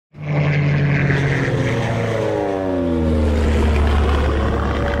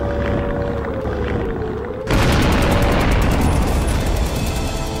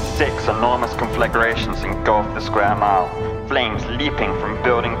conflagrations engulfed the square mile, flames leaping from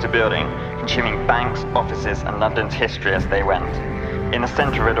building to building, consuming banks, offices, and London's history as they went. In the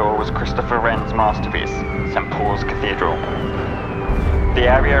centre of it all was Christopher Wren's masterpiece, St. Paul's Cathedral. The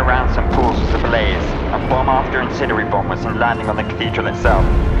area around St. Paul's was ablaze, and bomb after incendiary bomb was landing on the cathedral itself.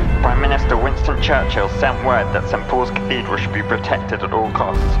 Prime Minister Winston Churchill sent word that St. Paul's Cathedral should be protected at all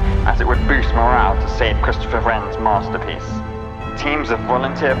costs, as it would boost morale to save Christopher Wren's masterpiece. Teams of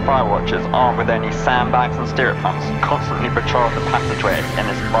volunteer firewatchers armed with only sandbags and stirrup pumps constantly patrolled the passageways in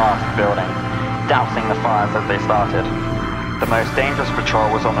this vast building, dousing the fires as they started. The most dangerous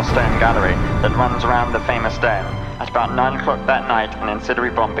patrol was on the stone gallery that runs around the famous dome. At about 9 o'clock that night, an incendiary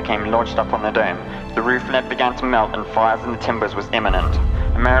bomb became lodged up on the dome. The roof lead began to melt and fires in the timbers was imminent.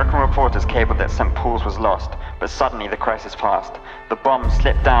 American reporters cabled that St. Paul's was lost, but suddenly the crisis passed. The bomb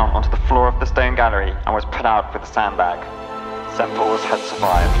slipped down onto the floor of the stone gallery and was put out with a sandbag. St. Paul's had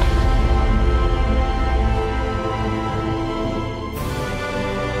survived.